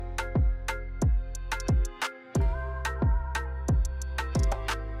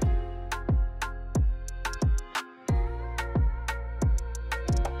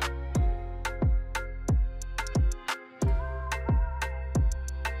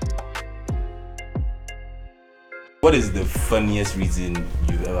What is the funniest reason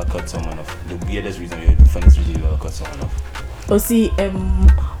you've ever cut someone off? The weirdest reason, the funniest reason you've ever cut someone off? Oh, see,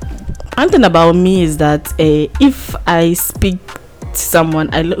 one thing about me is that if I speak to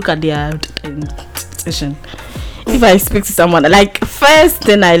someone, I look at their dentition. If I speak to someone, like, first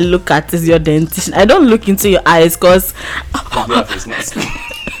thing I look at is your dentition. I don't look into your eyes because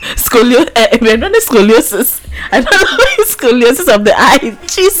scoliosis. I don't know scoliosis of the eye.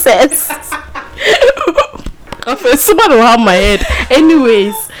 Jesus. Someone will have my head.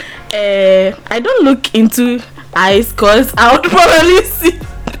 Anyways, I don't look into eyes because I would probably see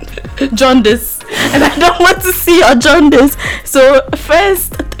jaundice, and I don't want to see your jaundice. So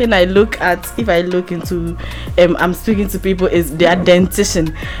first thing I look at, if I look into I'm speaking to people, is their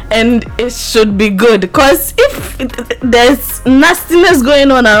dentition, and it should be good, because if there's nastiness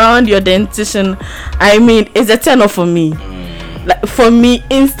going on around your dentition, I mean, it's a turn off for me. Like, for me,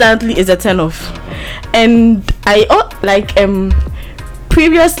 instantly is a turn off. And I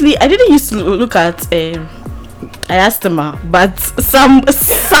previously I didn't used to look at diastema, but some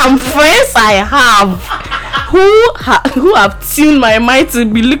friends I have who have tuned my mind to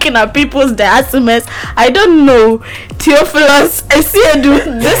be looking at people's diastemas. I don't know, Theophilus, I see you do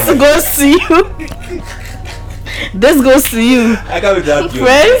this goes to you. This goes to you. I can't be that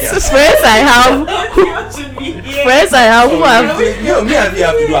friends I have who have me and you have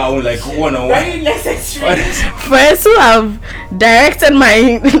to do our own, like, one-on-one. Friends who have directed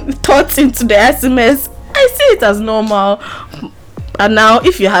my thoughts into the SMS. I see it as normal, and now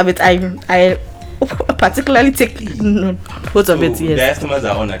if you have it, I particularly take note of it. Yes. The estimates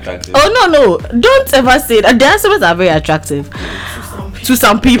are unattractive. Oh no, don't ever say that. The estimates are very attractive to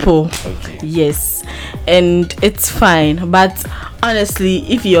some people. Okay. Yes, and it's fine. But honestly,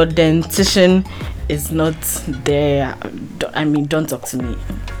 if your dentition is not there, don't talk to me.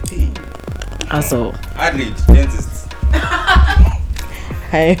 Also, Adelaide, dentist.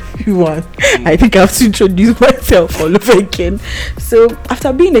 Hi everyone. I think I have to introduce myself all over again. So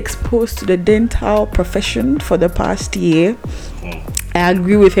after being exposed to the dental profession for the past year, I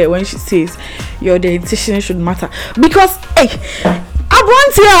agree with her when she says your dentition should matter, because I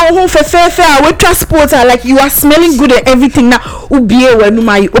want to home for fair with transport, like, you are smelling good and everything now. When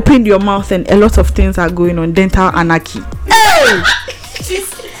you open your mouth and a lot of things are going on. Dental anarchy. Hey!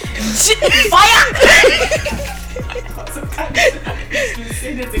 Fire!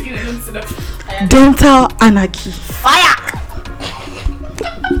 Dental anarchy. Fire!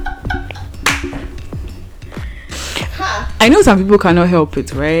 I know some people cannot help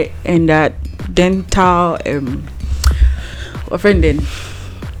it, right? And that dental offending,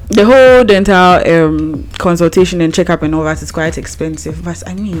 the whole dental consultation and checkup and all that is quite expensive. But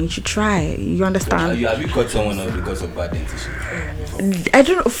I mean, you should try. You understand? Have you caught someone off because of bad dentition? I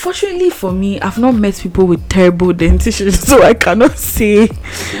don't know. Fortunately for me, I've not met people with terrible dentition, so I cannot say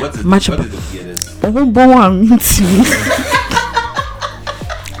much about it.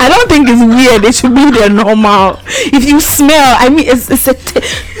 I don't think it's weird. It should be the normal. If you smell, I mean, it's a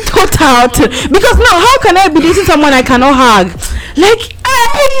total. Because now, how can I be dating someone I cannot hug? Like,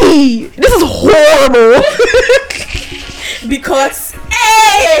 hey, this is horrible. because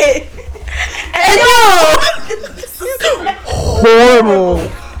hey, no, horrible.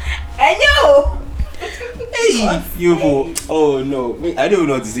 Hey, you. Oh no, I don't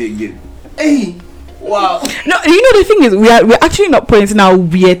know what to say again. Hey. Wow. No, you know, the thing is, we're actually not pointing out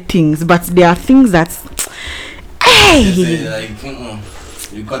weird things, but there are things that, hey,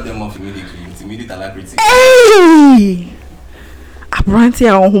 you cut them off immediately with immediate alacrity. Hey,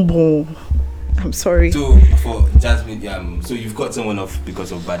 I'm sorry. So for Jasmine, so you've cut someone off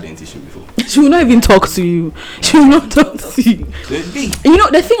because of bad dentition before? She will not even talk to you. She will not talk to you. You know,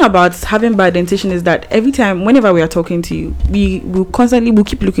 the thing about having bad dentition is that every time, whenever we are talking to you, we'll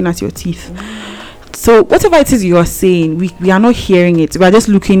keep looking at your teeth. So whatever it is you are saying, we are not hearing it. We are just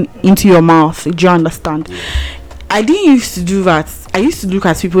looking into your mouth. Do you understand? I didn't used to do that. I used to look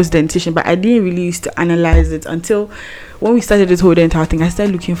at people's dentition, but I didn't really used to analyze it until when we started this whole dental thing. I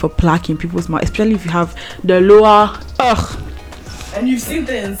started looking for plaque in people's mouth, especially if you have the lower. And you've seen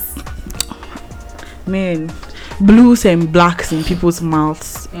things. Man, blues and blacks in people's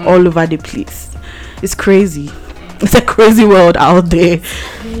mouths all over the place. It's crazy. It's a crazy world out there.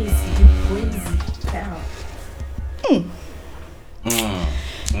 Crazy.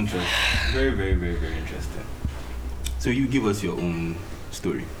 Interesting. Very, very, very, very interesting. So you give us your own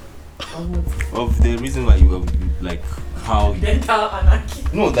story of the reason why you were, like, how dental anarchy.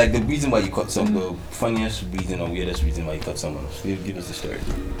 No, like the reason why you cut someone, the funniest reason or weirdest reason why you cut someone. So give us the story.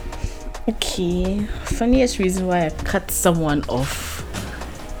 Okay, funniest reason why I cut someone off.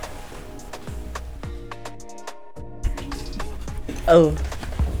 Oh.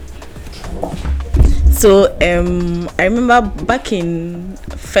 So I remember back in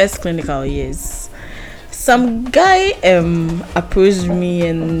first clinical years, some guy approached me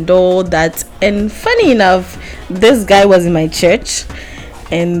and all that, and funny enough, this guy was in my church,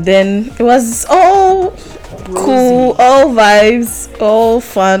 and then it was all cool, all vibes, all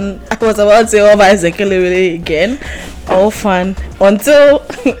fun. I was about to say all vibes again, all fun until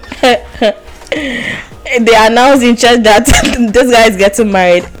they announced in church that this guy is getting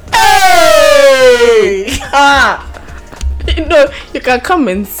married. Hey! You know, you can come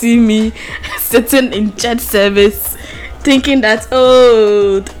and see me sitting in church service thinking that,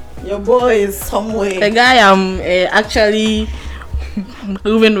 oh, your boy is somewhere. The guy I'm actually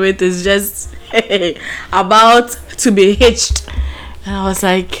moving with is just about to be hitched. And I was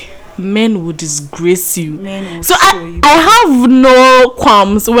like, men will disgrace you. So I have no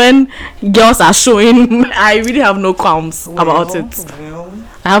qualms when girls are showing. I really have no qualms about it.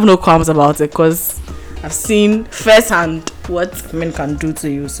 I have no qualms about it because I've seen firsthand what men can do to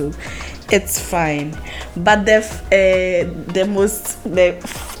you, so it's fine. But the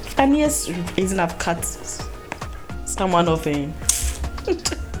funniest reason I've cut someone off, a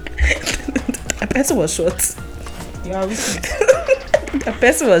person was short. You are wicked. The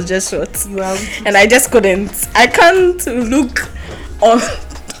person was just short. You are wicked. And I just couldn't. I can't look on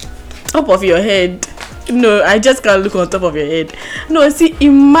top of your head. No, I just can't look on top of your head. No, see,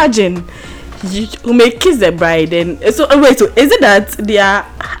 imagine you may kiss the bride, and so wait. So is it that they are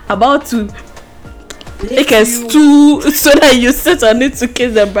about to take a stool so that you sit on it to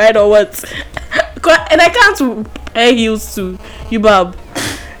kiss the bride, or what? And I can't wear heels to you, Bob.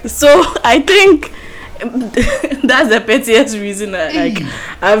 So I think that's the pettiest reason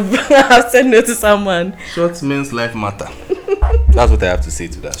I've said no to someone. Short men's life matter. That's what I have to say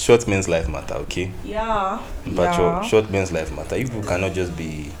to that. Short men's life matter, okay? Yeah. But short men's life matter. You people cannot just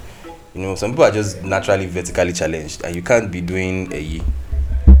be, some people are just naturally vertically challenged, and you can't be doing you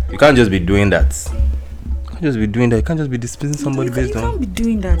can't just be doing that. You can't just be doing that. You can't just be dismissing somebody based on. You can't be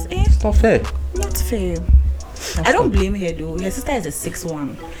doing that. It's not fair. Not fair. I don't blame her though. Your sister is a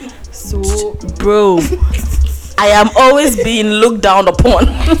 6'1". So, bro, I am always being looked down upon.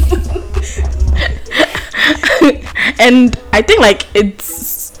 And I think it's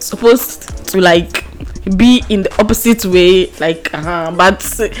supposed to be in the opposite way,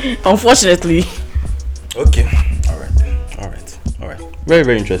 but unfortunately. Okay. All right. Very,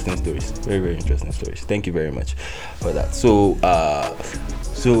 very interesting stories. Very, very interesting stories. Thank you very much for that. So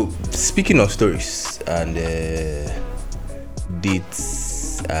speaking of stories and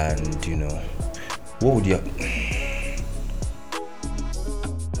dates, and what would you?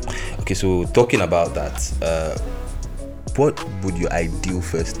 Okay, so talking about that, what would your ideal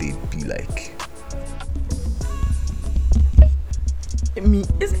first date be like? Me,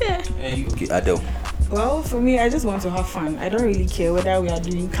 is it? Okay, Adele. Well, for me, I just want to have fun. I don't really care whether we are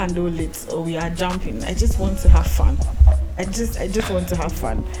doing candle lit or we are jumping. I just want to have fun. I just want to have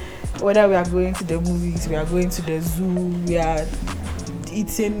fun. Whether we are going to the movies, we are going to the zoo, we are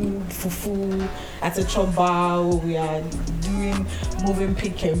eating fufu at a chop bar, we are doing moving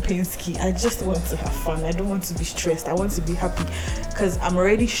pick and Pinsky. I just want to have fun. I don't want to be stressed. I want to be happy because I'm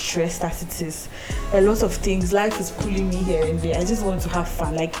already stressed as it is. A lot of things, life is pulling me here and there. I just want to have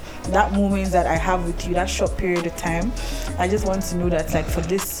fun. Like that moment that I have with you, that short period of time, I just want to know that for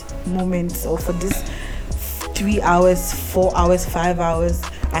this moment or for this 3 hours, 4 hours, 5 hours,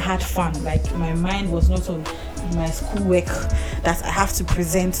 I had fun. My mind was not on my schoolwork that I have to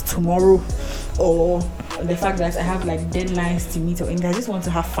present tomorrow, or the fact that I have deadlines to meet, or anything. I just want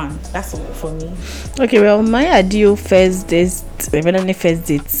to have fun. That's all for me. Okay, well, my ideal first date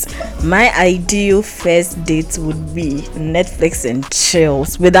would be Netflix and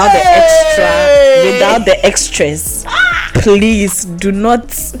chills without the extras. Please do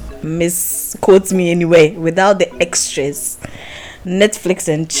not misquote me anyway. Without the extras. Netflix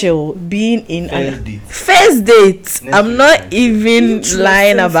and chill, being in first date. Netflix. I'm not even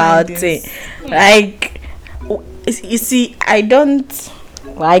lying about it. You see, I don't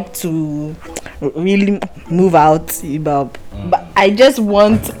like to really move out, but I just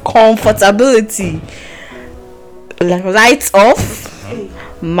want comfortability. Lights off,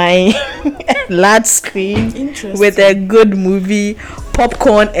 my large screen with a good movie,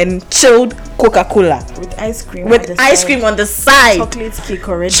 popcorn and chilled Coca-Cola with ice cream on the side, chocolate cake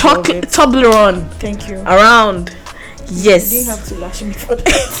or red chocolate Toblerone. Thank you. Around, yes. You didn't have to lash me for that.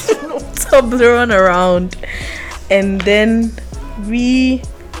 Toblerone around, and then we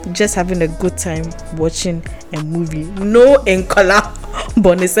just having a good time watching a movie. No in color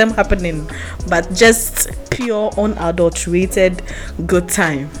bonism happening, but just pure, unadulterated good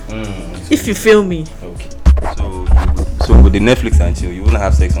time. If you feel me. Okay. So with the Netflix and chill, you wouldn't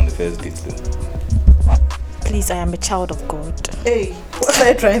have sex on the first date though. Please, I am a child of God. Hey, what am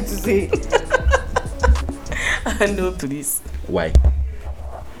I trying to say? No, please. Why?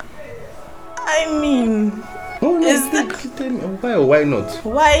 I mean, Why or why not?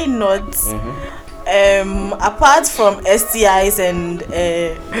 why not? Apart from STIs and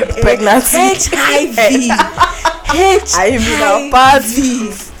pregnancy, HIV. I mean, apart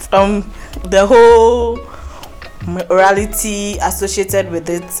from the whole morality associated with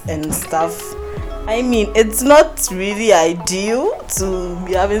it and stuff, I mean, it's not really ideal to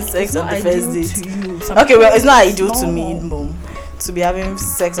be having sex on the first date. Okay, well, it's not ideal to me, Mom, to be having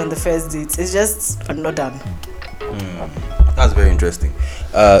sex on the first date. It's just not done. That's very interesting.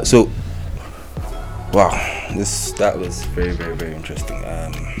 So, wow, that was very, very, very interesting.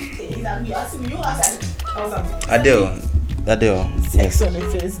 Adele. Sex on the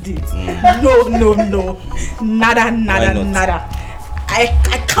first date. No. Nada.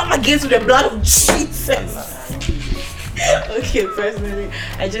 I come against with the blood of Jesus. Okay, personally,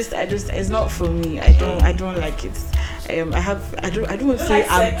 I just it's not for me. I don't like it. I don't want to say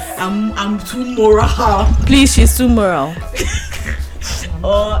I'm too moral. Please, she's too moral.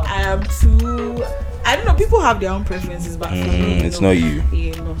 Or I am too, I don't know, people have their own preferences, but for me, it's not you.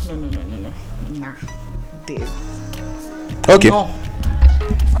 Yeah, no. Nah. Dave. Okay. No.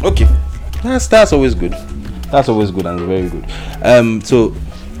 Okay. That's always good. That's always good and very good. So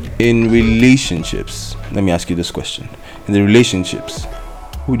in relationships, let me ask you this question. In the relationships,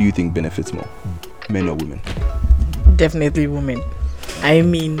 who do you think benefits more? Men or women? Definitely women. I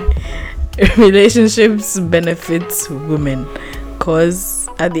mean, relationships benefits women, because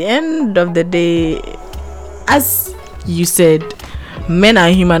at the end of the day, as you said, men are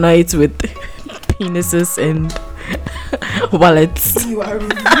humanoids with penises and wallets. You are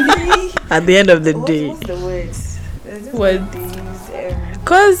really At the end of the day, what's the words? What?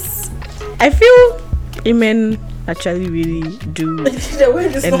 Because I feel women actually really do The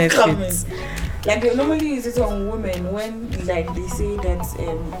word is not coming. benefit. Like they normally use it on women when like they say that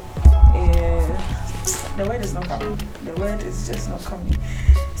the word is not coming. The word is just not coming.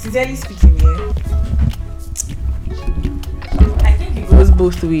 Sincerely speaking, yeah. I think it goes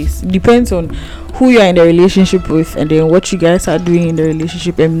both ways. Depends on who you are in the relationship with, and then what you guys are doing in the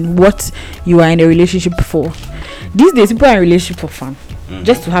relationship, and what you are in the relationship for. These days, people are in a relationship for fun,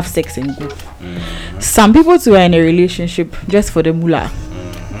 just to have sex and go. Some people too are in a relationship just for the moolah.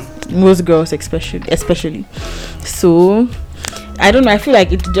 Most girls, especially. So, I don't know. I feel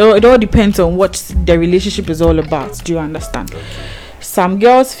like it all depends on what the relationship is all about. Do you understand? Some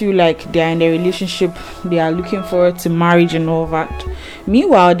girls feel like they are in a relationship, they are looking forward to marriage and all that.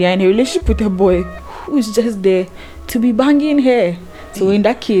 Meanwhile, they are in a relationship with a boy who is just there to be banging her. So in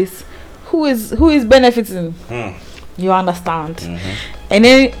that case, who is benefiting? You understand? And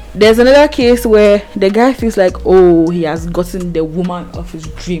then there's another case where the guy feels like, oh, he has gotten the woman of his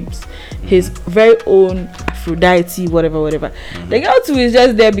dreams, his very own Aphrodite, whatever. The girl too is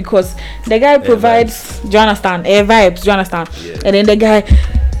just there because the guy provides. Do you understand? Air vibes. Do you understand? Yeah. And then the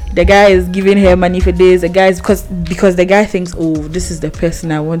guy is giving her money for days. The guy is because the guy thinks, oh, this is the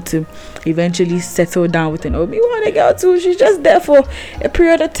person I want to eventually settle down with. And oh, me want a girl too. She's just there for a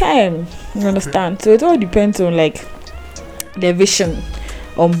period of time. You understand? So it all depends on like the vision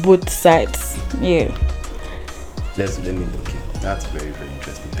on both sides. Yeah. Let me. Okay, that's very, very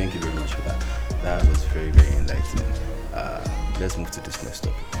interesting. Thank you very much for that. That was very, very enlightening. Let's move to this next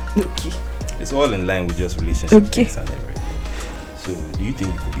topic. Okay. It's all in line with just relationship Okay. things and everything. So, do you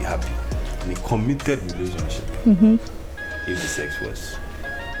think you could be happy in a committed relationship if the sex was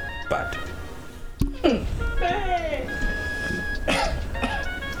bad?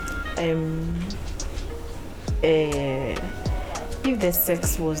 If the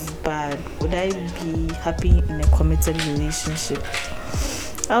sex was bad, would I be happy in a committed relationship?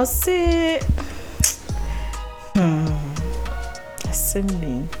 I'll say,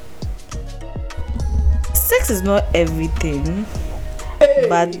 assembly. Sex is not everything,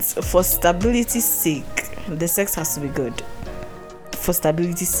 but for stability's sake, the sex has to be good. For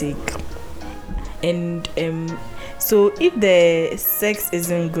stability's sake, and so if the sex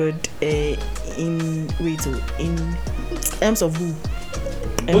isn't good, in terms of who,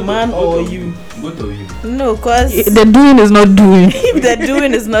 a man or you? Both of you. No, cause The doing is not doing. if the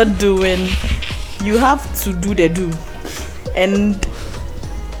doing is not doing, you have to do the do, and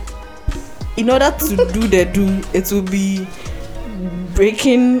in order to do the do, it will be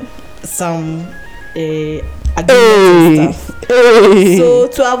breaking some agreements and stuff. So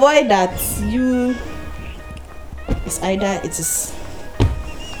to avoid that, you It's either it is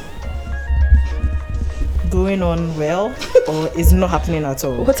going on well or it's not happening at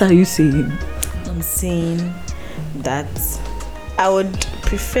all. What are you saying? I'm saying that I would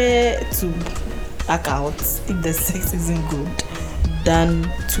prefer to back out if the sex isn't good than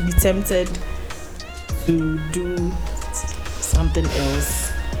to be tempted to do something else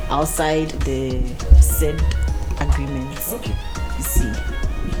outside the said agreements. Okay. You see.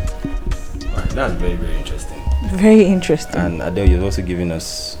 Alright, that's very, very interesting. Very interesting. And Adele, you're also giving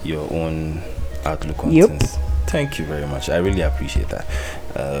us your own outlook on Yep. things. Thank you very much. I really appreciate that.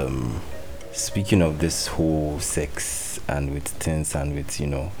 Speaking of this whole sex and with things and with,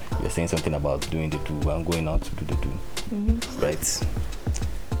 you're saying something about doing the do and going out to do the do. Mm-hmm. Right.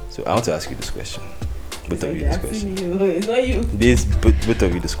 So I want to ask you this question. Both of you this question. It's not you. Both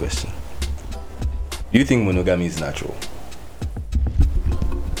of you this question. Do you think monogamy is natural?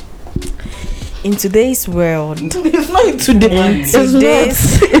 In today's world, It's not in today.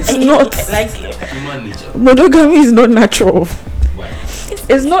 today's It's not. like Human nature. Monogamy is not natural. Why?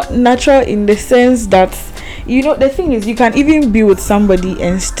 It's not natural in the sense that, the thing is, you can even be with somebody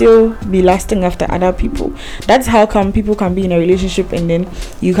and still be lasting after other people. That's how come people can be in a relationship and then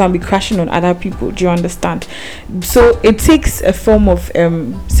you can be crashing on other people. Do you understand? So it takes a form of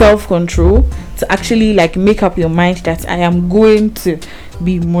self-control to actually like make up your mind that I am going to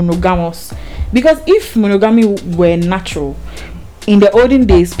be monogamous. Because if monogamy were natural, in the olden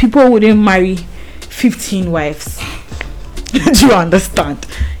days, people wouldn't marry 15 wives. Do you understand?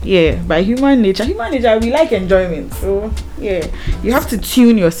 Yeah, by human nature, we like enjoyment. So yeah, you have to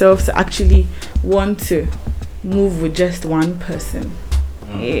tune yourself to actually want to move with just one person.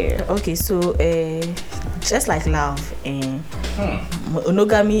 Yeah. okay, so just like love,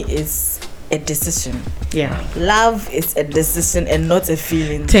 monogamy is a decision. Yeah. Love is a decision and not a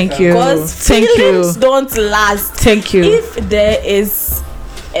feeling. Thank you. Because Thank feelings you. don't last. Thank you. If there is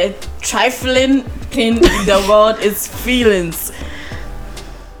a trifling thing in the world, it's feelings.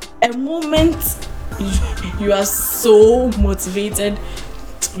 A moment you are so motivated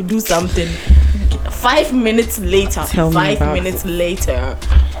to do something, 5 minutes later, Tell me about 5 minutes later,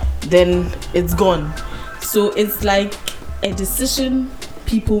 then it's gone. So it's like a decision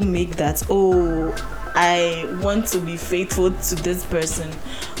people make that, oh, I want to be faithful to this person,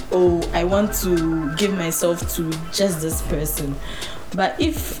 oh, I want to give myself to just this person. But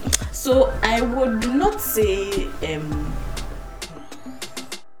so I would not say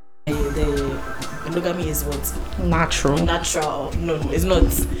the monogamy is what? Natural. Natural. No, it's not.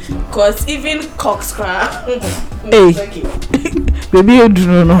 Because even cocks cry. Hey. Okay. Baby, you do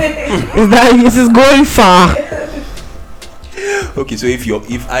not know. This is going far. Okay, so if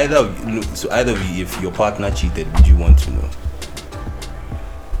either of you, if your partner cheated, would you want to know?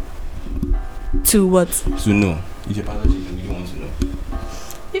 To what? To know. If your partner cheated, would you want to know?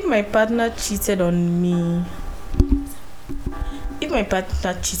 If my partner cheated on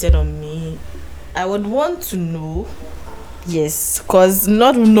me, I would want to know. Yes, because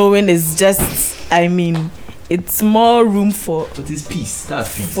not knowing is just, it's more room for. But it's peace.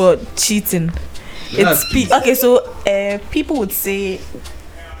 That's peace. For cheating. It's peace. Okay, so people would say,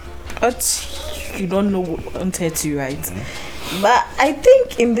 but you don't know won't hurt you, right? Mm-hmm. But I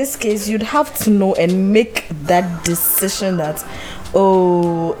think in this case, you'd have to know and make that decision that,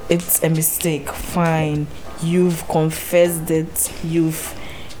 oh, it's a mistake. Fine, you've confessed it. You've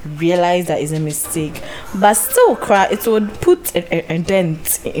realized that it's a mistake. But still, it would put a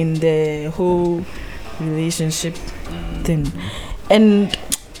dent in the whole relationship thing. And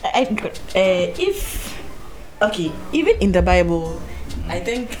even in the Bible, I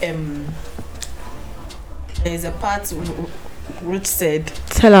think there's a part which said,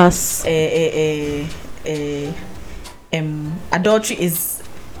 tell us. Adultery is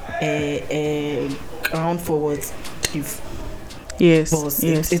a ground for what? Yes.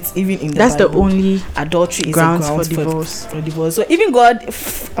 It's even in the That's Bible. the only Adultery is grounds a ground for divorce. For divorce. So even God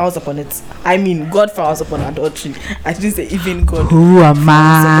frowns upon it. God frowns upon adultery. I didn't say even God. Who am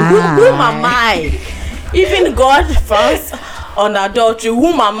I? Whom am I? Even God frowns on adultery.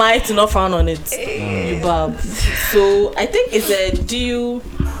 Whom am I to not frown on it? You bab. So I think it's a deal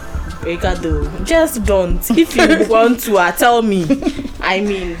breaker though. Just don't. If you want to, tell me.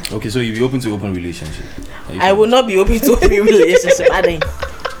 Okay, so you'll be open to open relationship. I will not be open to open relationship.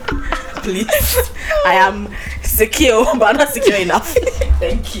 Please. I am secure, but not secure enough.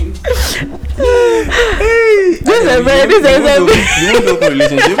 Thank you. This is a very you want open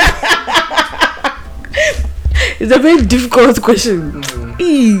relationship? It's a very difficult question.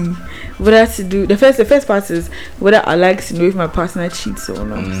 Whether to do the first part is whether I like to know if my partner cheats or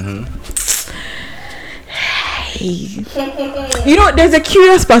not. You know, there's a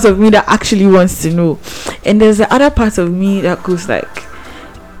curious part of me that actually wants to know, and there's the other part of me that goes like,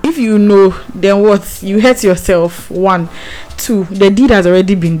 if you know, then what? You hurt yourself. 1, 2, the deed has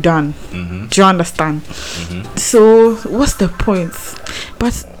already been done. Do you understand? So what's the point?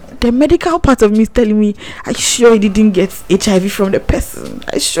 But the medical part of me is telling me, are you sure you didn't get HIV from the person?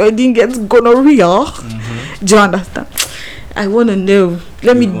 Are you sure you didn't get gonorrhea? Do you understand? I want to know.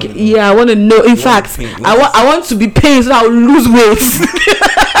 I want to know. In fact, I want to be paid so I'll lose weight.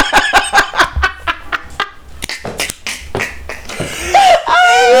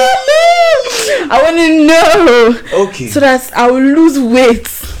 I want to know. Okay. So that I will lose weight.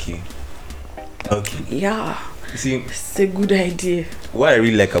 Okay. Yeah. See, it's a good idea. What I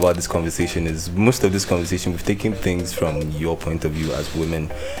really like about this conversation is most of this conversation we've taken things from your point of view as women,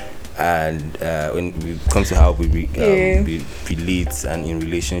 and when we come to how we relate and in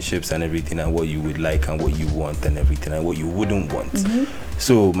relationships and everything, and what you would like and what you want and everything and what you wouldn't want.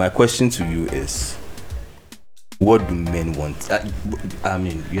 So my question to you is, what do men want? I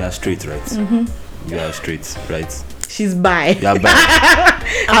mean, you are straight, right? You are straight, right? She's bi. You are bi.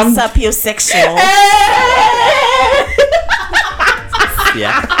 I'm sapiosexual.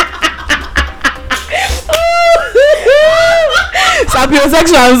 Yeah.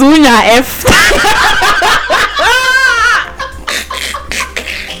 Sapiosexual is Unya F.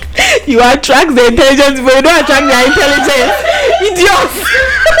 You attract the intelligence, but you don't attract the intelligence. Idiot.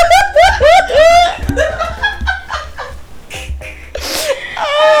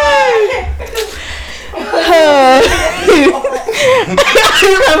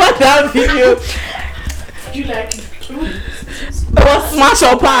 Remember that video? You like it? It was smash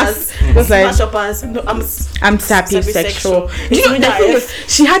or pass. It was like, Smash or pass? No, I'm sapiosexual. sapiosexual. You know, the thing is,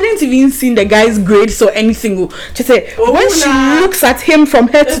 she hadn't even seen the guy's grades or anything. She said, when she looks at him from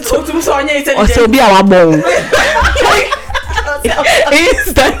head to toe, or so be our bone.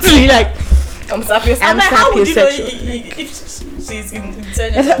 Instantly, like, I'm sapiosexual. I'm How would you know sapiosexual. if she's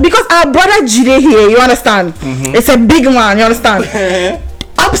intelligent? Because our brother Jide here, you understand? It's a big man, you understand?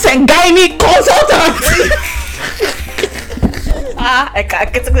 Upset gynae consultant. I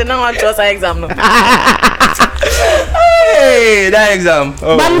can't get the number to exam. Hey, that exam.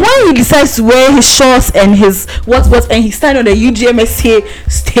 Oh. But when he decides to wear his shorts and his and he stand on the UGMSA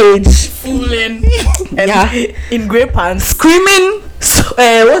stage, Fooling. yeah, In grey pants. screaming.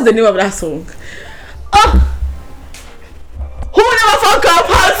 What's the name of that song? Oh, who never fuck up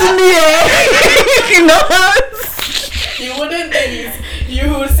house in the air? You know. You wouldn't think you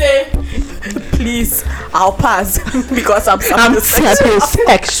would say, please, I'll pass because I'm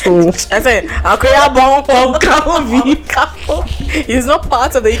sapiosexual. I said, I'll create a bomb for It's not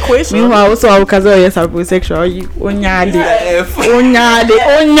part of the equation. Meanwhile, also our cousin is sapiosexual. You onyade.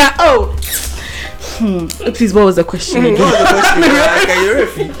 Oh. Please, what was the question again?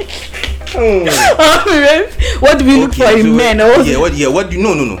 What do we look for in men? What do you What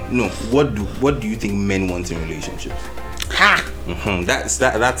do you think men want in relationships?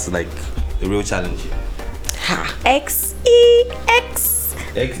 That's like a real challenge here. X. What's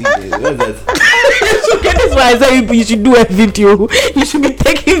that? That's why I said you should do a video. You should be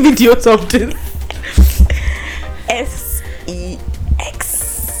taking videos of this. SEX.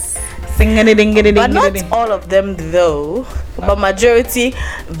 But But not all of them though. But majority,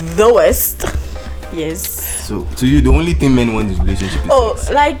 thoughest. Yes. So to you, the only thing men want in relationship is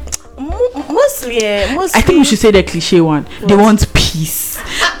sex. Like mostly. I think we should say the cliche one. They want peace.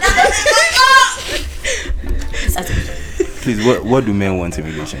 Please, what do men want in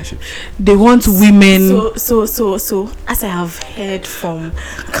relationships? They want women. So as I have heard from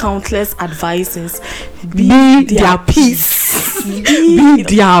countless advisors, be their peace. Be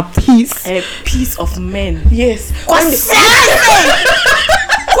their peace. A piece of men. Yes. Be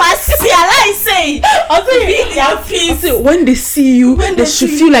their peace. When they see you, they should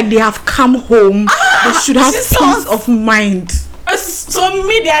feel like they have come home. They should have peace of mind. So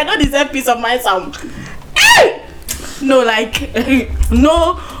me, they don't deserve peace of mind. No, like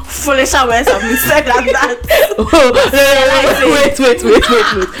no foolish words have been said like that.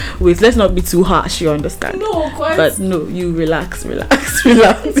 Wait. Let's not be too harsh. You understand? No, quite. But no, you relax. You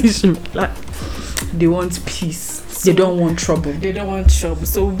should relax. They want peace. They don't want trouble.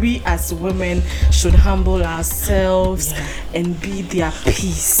 So we as women should humble ourselves and be their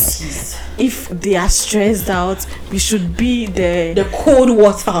peace. If they are stressed out, we should be the cold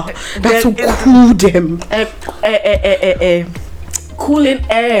water that will cool them. Cooling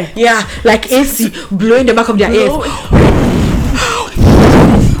air. Yeah, like AC blowing the back of their ears.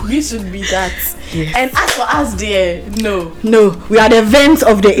 We should be that. Yes. And as for us, dear, no, we are the vents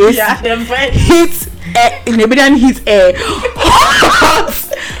of the AC. Yeah, the vent. Heat Nobody his air.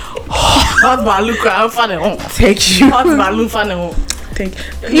 Hot baluka, I'm funny. Thank you. Hot baluka, no. Thank you.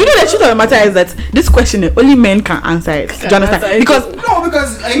 You know the truth of the matter is that this question only men can answer it. Do you understand? Because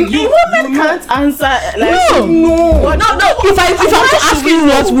women can't answer. Like, no. If I'm to ask you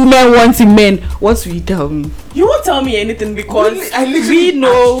what women want in men, what will you tell me? You won't tell me anything because we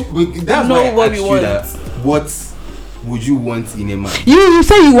know what we want. What would you want in a man? You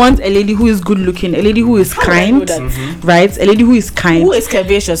say you want a lady who is good looking, a lady who is kind, right? A lady who is kind. Who is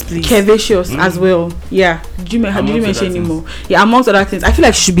curvaceous, please? Curvaceous as well. Yeah. Did you mention anymore? Yeah, amongst other things. I feel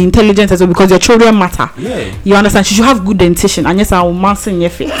like she should be intelligent as well because your children matter. Yeah. You understand? She should have good dentition. And yes, I will mass in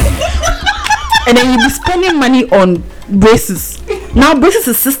your face. And then you'll be spending money on braces. Now braces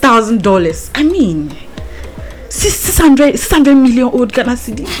is $6,000. I mean, 600 million old Ghana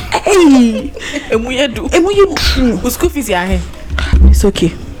cedi. Hey, and we do. Who school fees are here? It's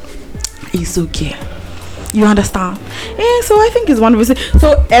okay. You understand? Yeah. So I think it's one reason.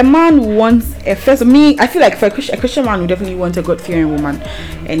 So a man wants I feel like for a Christian man would definitely want a God-fearing woman,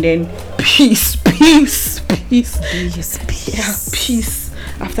 and then peace. Yeah, peace.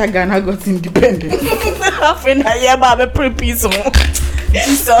 After Ghana got independent.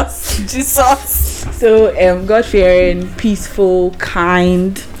 Jesus. So God-fearing, peaceful,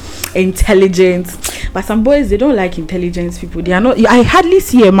 kind, intelligent. But some boys, they don't like intelligent people. They are not. I hardly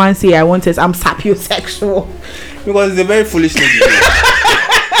see a man say, "I want this." I'm sapiosexual. Because it's a very foolish thing to do.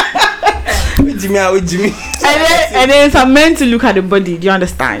 Jimmy. And then some men to look at the body. Do you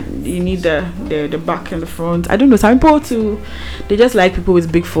understand? You need the back and the front. I don't know. Some people too, they just like people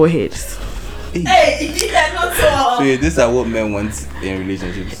with big foreheads. Hey, that's not so. So these are what men want in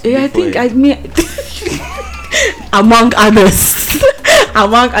relationships. Yeah, I mean, among others.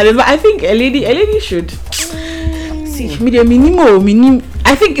 But I think a lady should see minimum.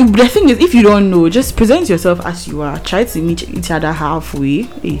 I think the thing is, if you don't know, just present yourself as you are. Try to meet each other halfway.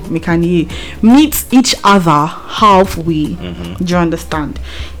 Meet each other halfway. Do you understand?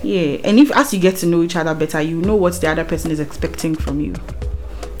 Yeah. And if as you get to know each other better, you know what the other person is expecting from you.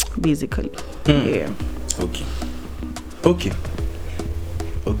 Basically. Yeah. Okay.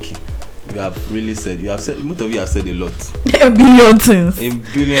 You have said most of you have said a lot. A billion things.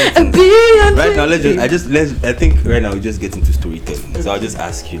 Right now, I think right now we just get into storytelling. So I'll just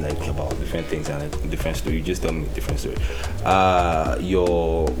ask you like about different things and like different story. You just tell me a different story.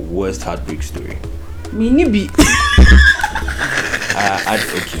 Your worst heartbreak story. Mini B.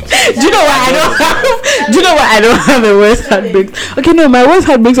 Okay. Do you know why I don't have a worst heartbreak? Okay, no, my worst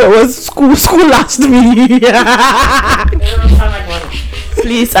heartbreak was school last week.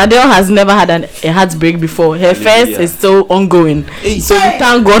 Please, Adele has never had a heartbreak before. Her first is still ongoing. So we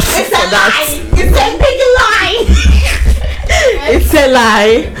thank God for that. It's a big lie. It's a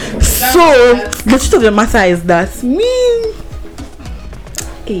lie. So the truth of the matter is that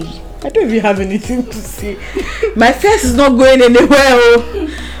I don't even have anything to say. My face is not going anywhere.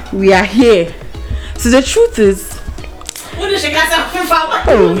 We are here. So the truth is, did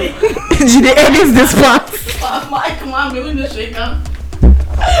they edit this part?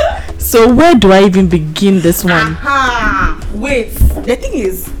 So where do I even begin this one? Wait, the thing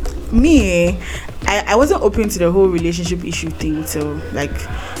is, I wasn't open to the whole relationship issue thing till like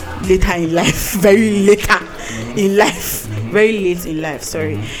later in life, very late in life.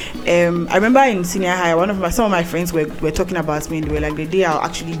 Sorry. I remember in senior high, some of my friends were talking about me, and they were like, the day I'll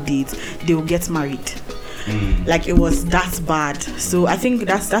actually date, they will get married. Like it was that bad. So I think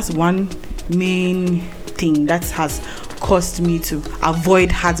that's one main thing that has caused me to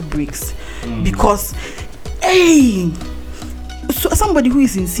avoid heartbreaks, because so somebody who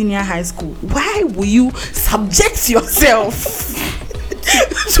is in senior high school, why will you subject yourself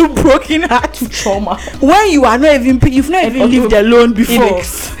to broken heart, to trauma, when you've not even lived alone before,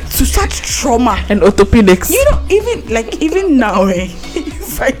 to such trauma and orthopedics? You know, even now,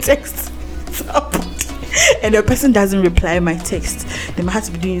 if I text somebody and the person doesn't reply my text, then I have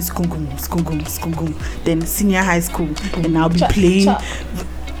to be doing skungum, then senior high school, and I'll be playing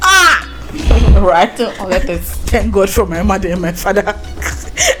right letters. Thank God for my mother and my father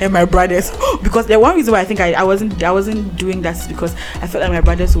and my brothers, because the one reason why I think I wasn't doing that is because I felt like my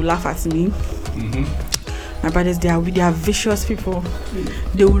brothers would laugh at me. My brothers, they are vicious people.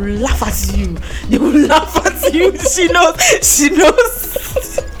 They will laugh at you. She knows.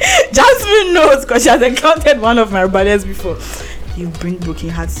 Jasmine knows, because she has encountered one of my brothers before. You bring broken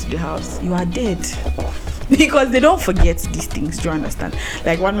hearts to the house, you are dead. Because they don't forget these things. Do you understand?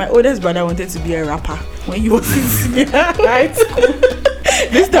 Like when my oldest brother wanted to be a rapper when he was in senior high school,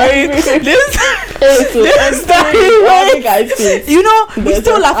 this story, you know, we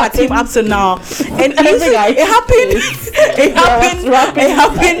still laugh at him up to now, and it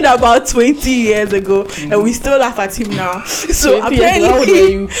happened about 20 years ago, and we still laugh at him now. So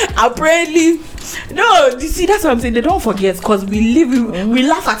apparently, no, you see, that's what I'm saying. They don't forget because we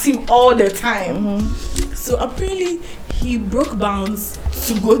laugh at him all the time. So apparently, he broke bounds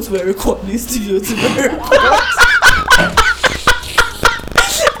to go to a recording studio to record.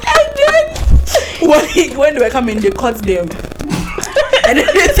 And then when they were coming, they caught them. And then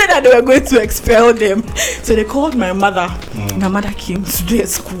they said that they were going to expel them. So they called my mother. My mother came to their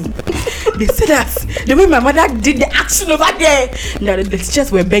school. They said that the way my mother did the action over there, now the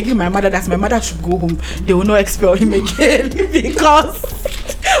teachers were begging my mother that my mother should go home. They will not expel him again because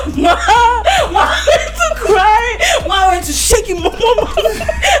Ma went to cry. Ma went to shake him. My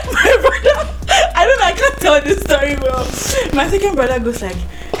brother, I can't tell this story well. My second brother goes like,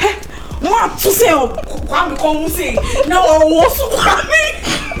 hey, Mom, to say, now I want to Kwame.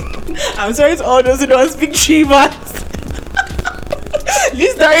 I'm sorry to all those who don't speak Chivas.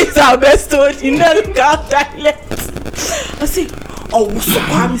 This story is our best told in the local dialect. I say, oh, so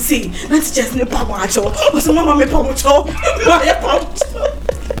Kwame say, that's just no pamacho. So Mama me pamacho.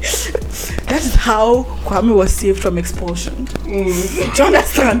 That is how Kwame was saved from expulsion. Do you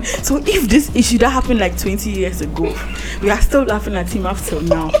understand? So if this issue that happened like 20 years ago, we are still laughing at him up till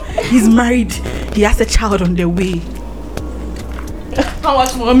now. He's married. He has a child on the way. How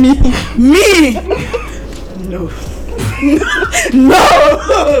much more me? Me? No. No,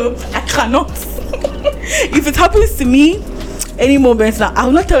 I cannot. If it happens to me any moment now, I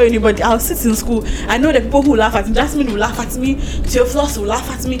will not tell anybody. I'll sit in school. I know the people who laugh at me. Jasmine will laugh at me. Theophilus will laugh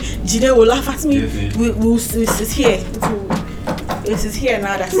at me. Jide will laugh at me. We'll sit here. It is here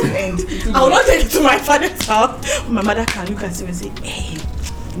now. That's the end. I will not take it to my father's house. My mother can look at me and say, hey,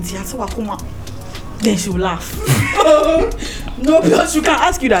 then she will laugh. No, because she can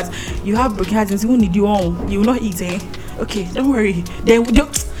ask you that. You have broken heart and say, you will not eat, eh? Okay, don't worry.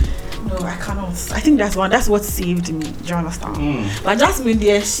 No, I cannot. I think that's what saved me. Do you understand? But Jasmine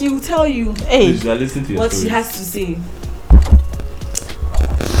there, she will tell you, hey, what she has to say.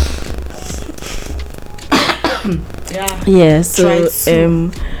 Yeah, so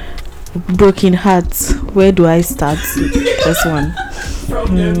broken hearts. Where do I start? This one.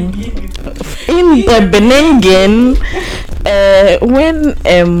 From the beginning. In the beginning,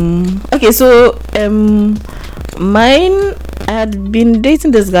 mine, I had been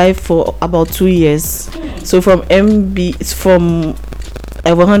dating this guy for about 2 years. So from 100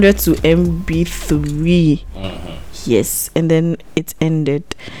 to MB3. Yes, and then it ended.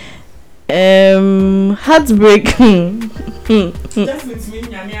 Heartbreak.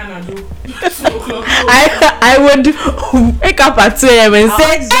 I would wake up at 2 a.m. and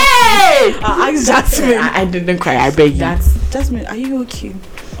say, hey! Ask Jasmine. I didn't cry, I beg you. Jasmine, are you okay?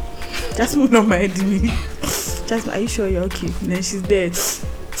 Jasmine not mind me. Jasmine, are you sure you're okay? And then she's dead.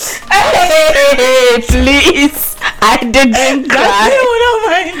 Hey, please. I didn't cry.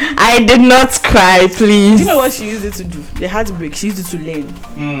 I did not cry, please. Do you know what she used it to do? The heartbreak. She used it to learn.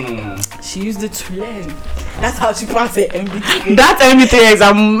 She used it to learn. That's how she passed the MBTI. That MBTI is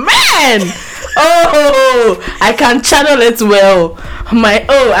a man. Oh, I can channel it well.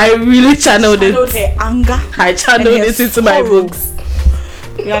 I really channeled it. Her anger. I channeled it into my books.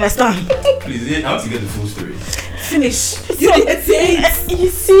 You understand? Please, I want to get the full story. Finish. You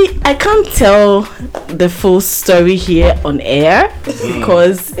see, I can't tell the full story here on air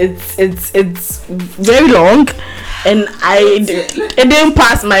because it's very long, and it didn't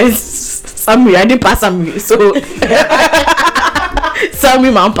pass my summary. I didn't pass summary, so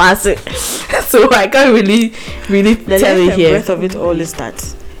summary man pass it. So I can't really tell you here. The breadth of it all is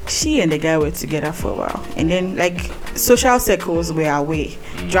that she and the guy were together for a while, and then like social circles were away.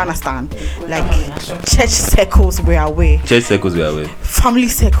 Do you understand? Like church circles were away. Family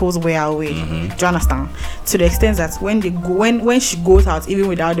circles were away. Do you understand? To the extent that when she goes out, even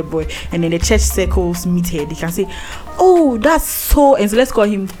without the boy, and then the church circles meet her, they can say, "Oh, that's so," and so let's call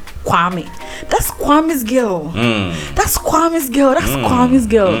him Kwame. That's Kwame's girl. That's Kwame's girl. That's Kwame's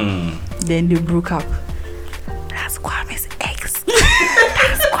girl. Then they broke up. That's Kwame's ex.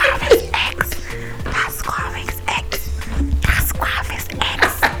 That's Kwame's ex. That's Kwame's ex. That's Kwame's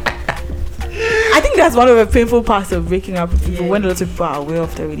ex. I think that's one of the painful parts of breaking up with people when a lot of people are aware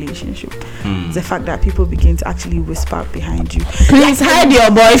of the relationship. The fact that people begin to actually whisper behind you. Please hide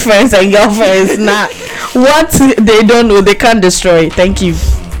your boyfriends and girlfriends. Nah, what they don't know, they can't destroy. Thank you.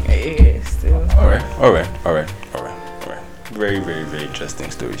 All right. Very, very, very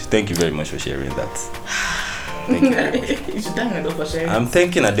interesting stories. Thank you very much for sharing that. Thank you very much. You should thank Adele for sharing. I'm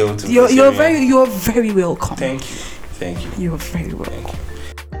thanking Adele too. You're very welcome. Thank you. You're very welcome. Thank you.